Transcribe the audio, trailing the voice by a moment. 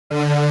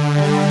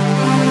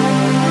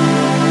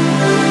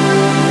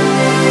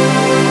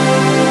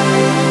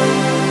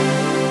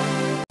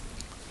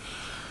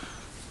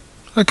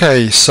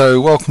Okay,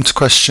 so welcome to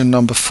question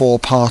number 4,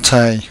 part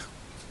A.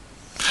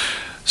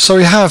 So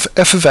we have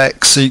f of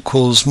x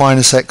equals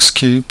minus x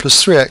cubed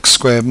plus 3x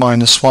squared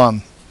minus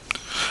 1.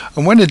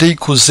 And when it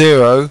equals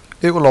 0,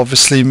 it will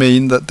obviously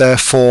mean that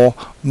therefore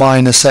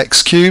minus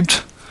x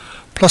cubed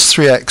plus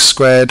 3x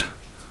squared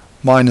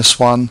minus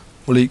 1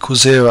 will equal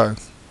 0.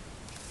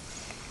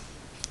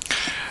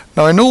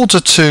 Now in order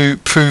to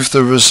prove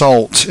the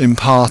result in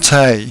part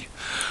A,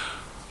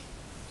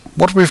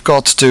 what we've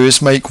got to do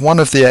is make one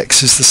of the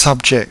x's the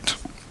subject.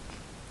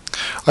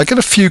 I get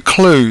a few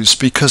clues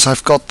because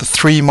I've got the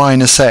 3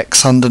 minus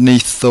x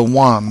underneath the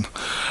 1,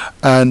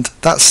 and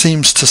that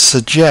seems to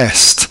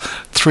suggest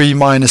 3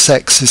 minus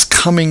x is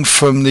coming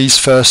from these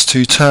first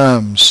two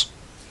terms.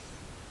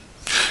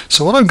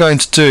 So what I'm going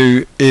to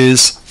do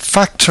is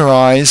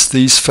factorize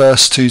these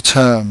first two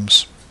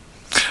terms,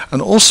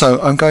 and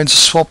also I'm going to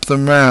swap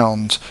them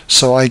round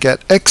so I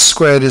get x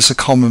squared is a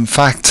common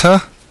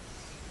factor,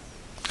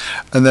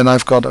 and then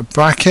I've got a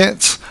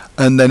bracket,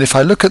 and then if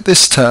I look at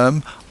this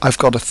term I've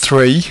got a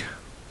 3,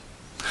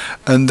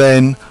 and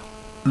then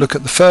look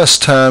at the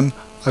first term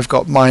I've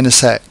got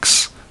minus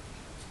x.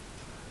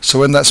 So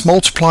when that's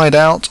multiplied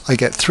out I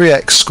get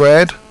 3x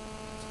squared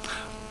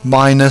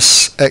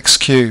minus x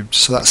cubed.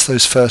 So that's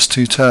those first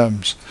two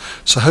terms.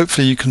 So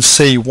hopefully you can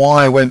see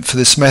why I went for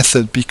this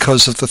method,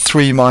 because of the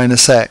 3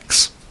 minus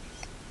x.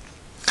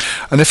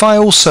 And if I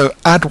also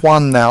add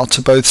 1 now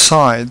to both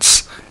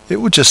sides, it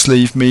will just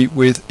leave me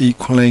with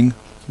equaling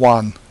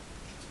 1.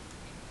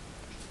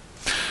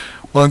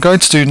 What I'm going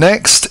to do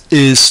next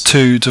is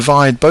to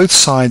divide both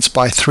sides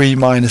by 3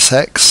 minus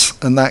x,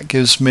 and that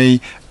gives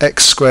me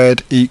x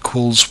squared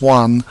equals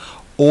 1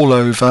 all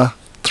over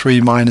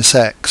 3 minus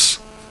x.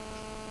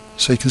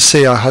 So you can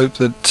see, I hope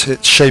that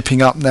it's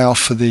shaping up now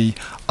for the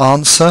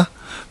answer,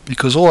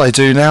 because all I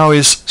do now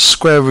is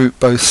square root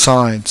both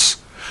sides.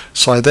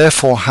 So I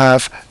therefore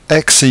have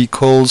x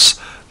equals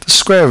the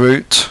square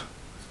root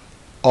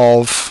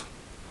of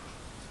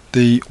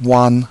the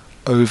 1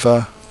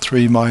 over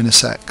 3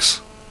 minus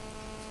x.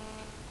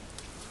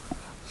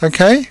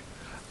 Okay,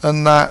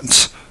 and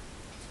that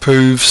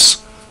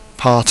proves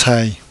part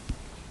A.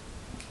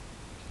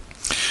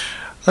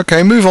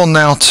 Okay, move on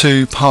now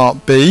to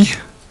part B.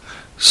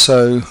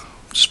 So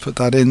just put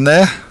that in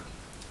there.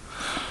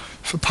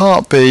 For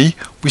part B,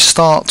 we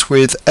start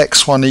with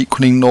x1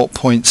 equaling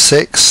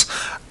 0.6,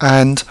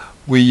 and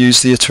we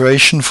use the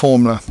iteration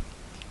formula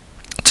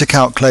to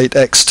calculate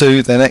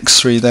x2, then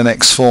x3, then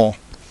x4.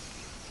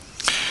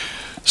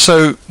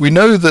 So we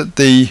know that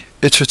the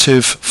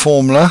iterative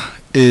formula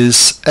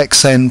is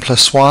xn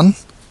plus 1,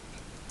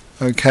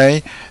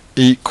 okay,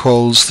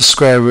 equals the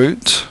square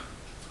root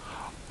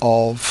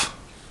of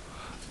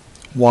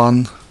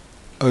 1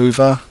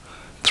 over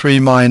 3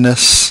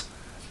 minus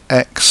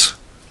x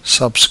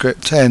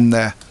subscript n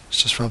there.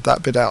 Let's just rub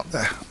that bit out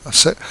there.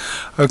 That's it.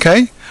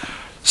 Okay,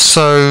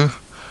 so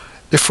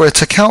if we're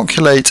to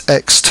calculate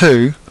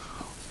x2,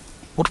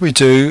 what we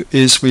do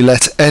is we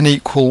let n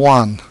equal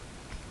 1.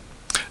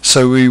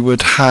 So we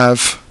would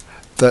have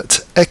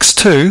that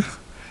x2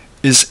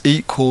 is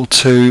equal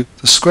to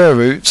the square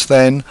root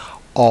then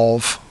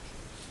of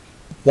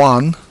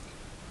 1,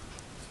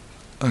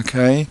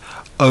 okay,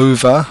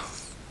 over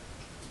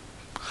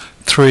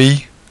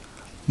 3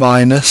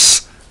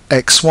 minus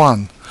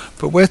x1.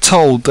 But we're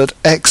told that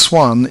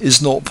x1 is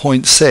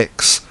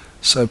 0.6,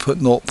 so put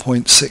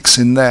 0.6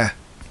 in there.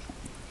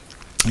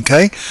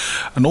 Okay,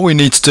 and all we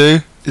need to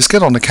do is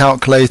get on the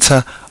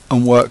calculator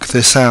and work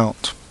this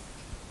out.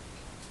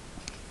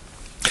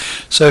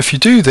 So if you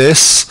do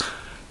this,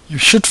 you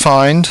should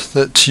find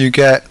that you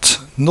get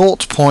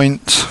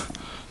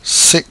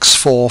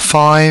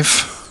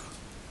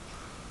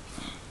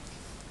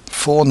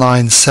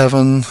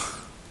 0.645497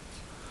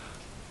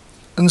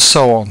 and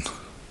so on.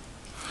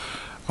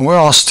 And we're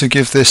asked to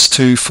give this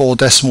to 4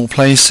 decimal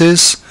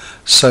places,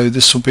 so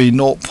this will be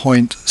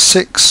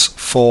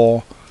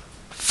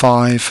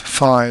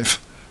 0.6455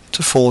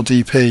 to 4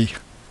 dp.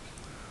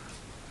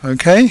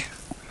 Okay,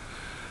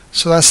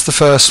 so that's the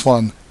first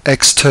one,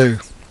 x2.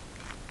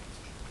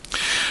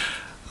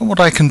 And what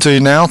I can do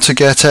now to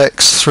get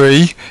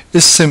x3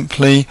 is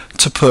simply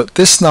to put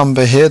this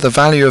number here, the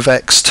value of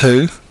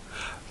x2,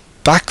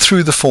 back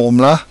through the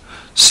formula,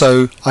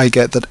 so I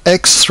get that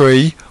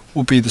x3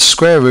 will be the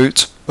square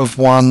root of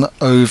 1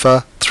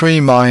 over 3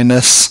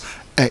 minus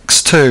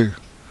x2,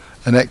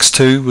 and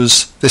x2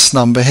 was this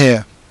number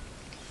here.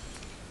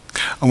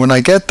 And when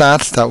I get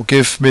that, that will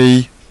give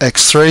me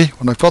x3.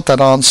 When I've got that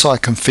answer, I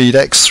can feed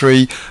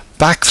x3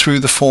 back through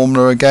the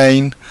formula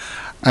again,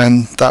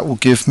 and that will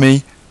give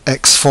me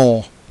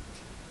x4.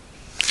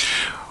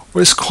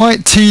 Well, it's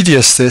quite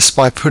tedious this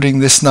by putting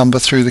this number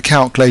through the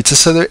calculator,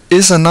 so there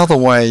is another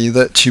way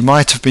that you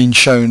might have been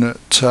shown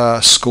at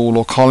school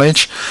or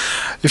college.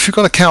 If you've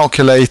got a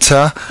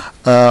calculator,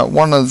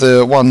 one of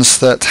the ones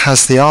that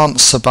has the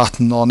answer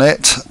button on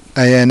it,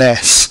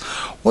 ANS,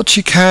 what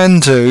you can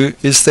do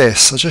is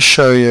this. I'll just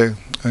show you.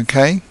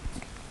 Okay,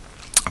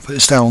 I'll put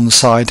this down on the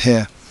side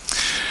here.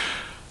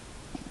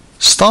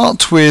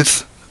 Start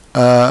with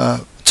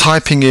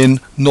typing in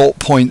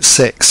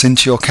 0.6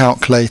 into your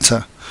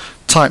calculator.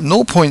 Type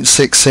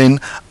 0.6 in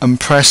and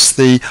press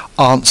the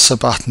answer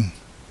button,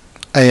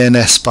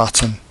 ANS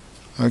button,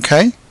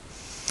 okay?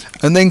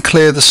 And then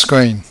clear the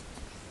screen.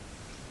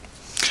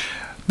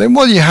 Then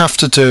what you have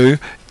to do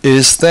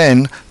is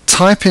then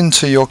type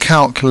into your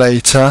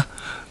calculator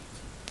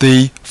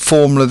the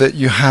formula that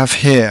you have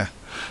here.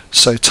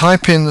 So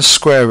type in the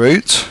square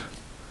root,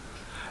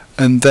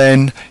 and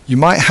then you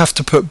might have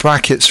to put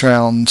brackets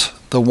around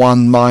the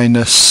 1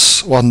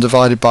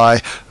 divided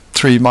by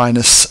 3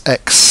 minus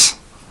x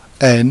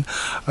n.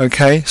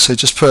 Okay, so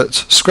just put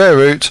square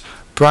root,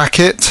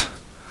 bracket,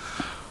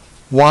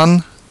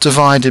 1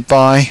 divided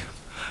by,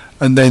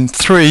 and then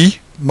 3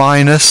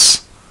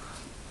 minus,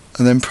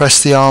 and then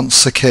press the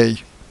answer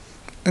key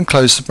and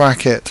close the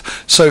bracket.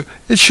 So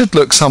it should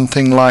look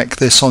something like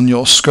this on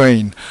your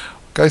screen.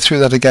 Go through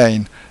that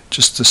again.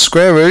 Just the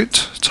square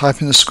root,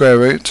 type in the square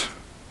root,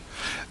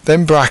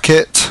 then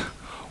bracket,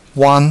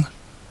 1,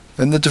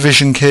 then the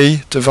division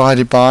key,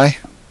 divided by,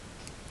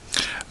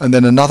 and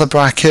then another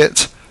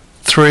bracket,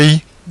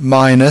 3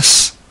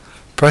 minus,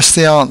 press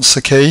the answer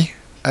key,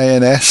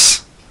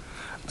 ANS,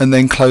 and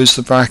then close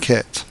the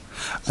bracket.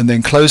 And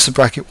then close the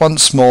bracket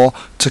once more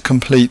to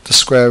complete the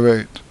square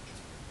root.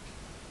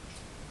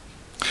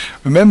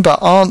 Remember,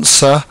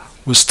 answer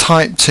was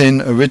typed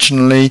in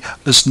originally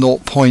as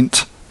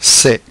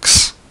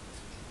 0.6.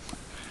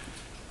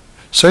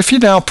 So if you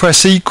now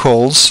press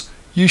equals,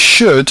 you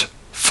should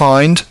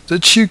find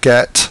that you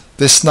get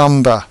this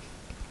number,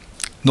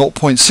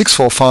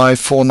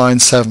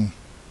 0.645497,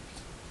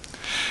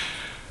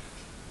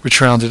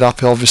 which rounded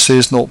up obviously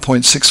is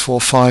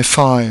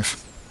 0.6455.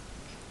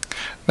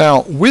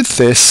 Now with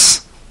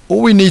this,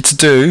 all we need to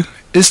do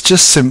is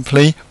just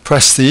simply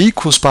press the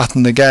equals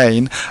button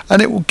again,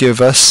 and it will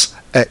give us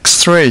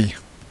x3.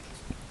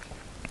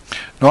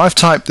 Now I've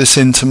typed this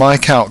into my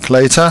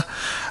calculator,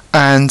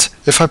 and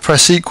if I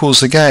press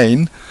equals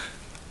again,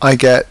 I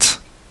get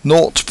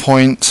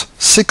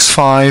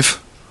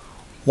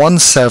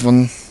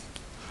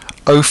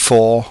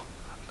 0.651704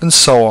 and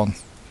so on.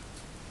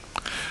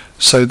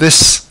 So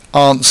this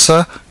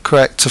answer,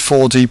 correct to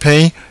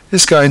 4dp,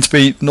 is going to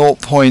be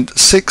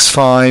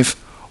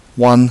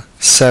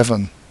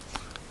 0.6517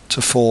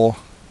 to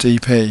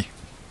 4dp.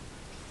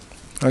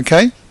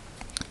 Okay,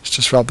 let's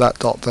just rub that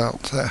dot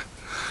out there.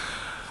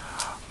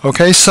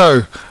 Okay,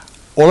 so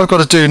all I've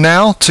got to do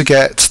now to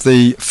get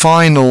the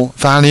final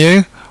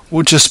value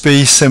will just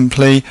be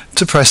simply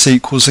to press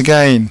equals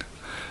again,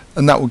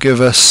 and that will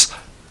give us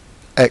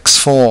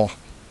x4,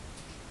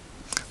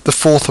 the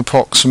fourth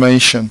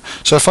approximation.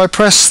 So if I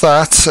press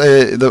that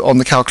on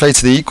the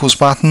calculator, the equals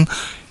button,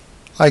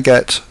 I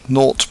get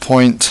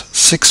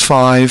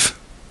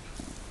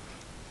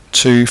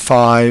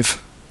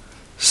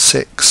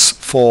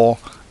 0.652564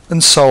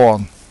 and so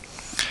on.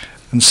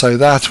 And so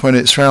that, when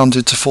it's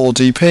rounded to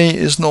 4dp,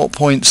 is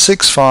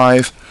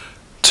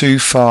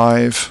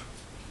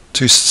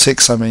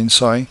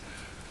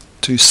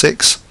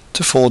 0.6526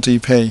 to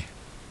 4dp.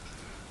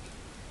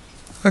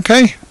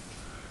 Okay,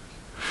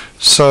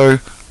 so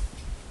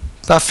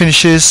that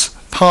finishes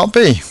part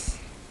B.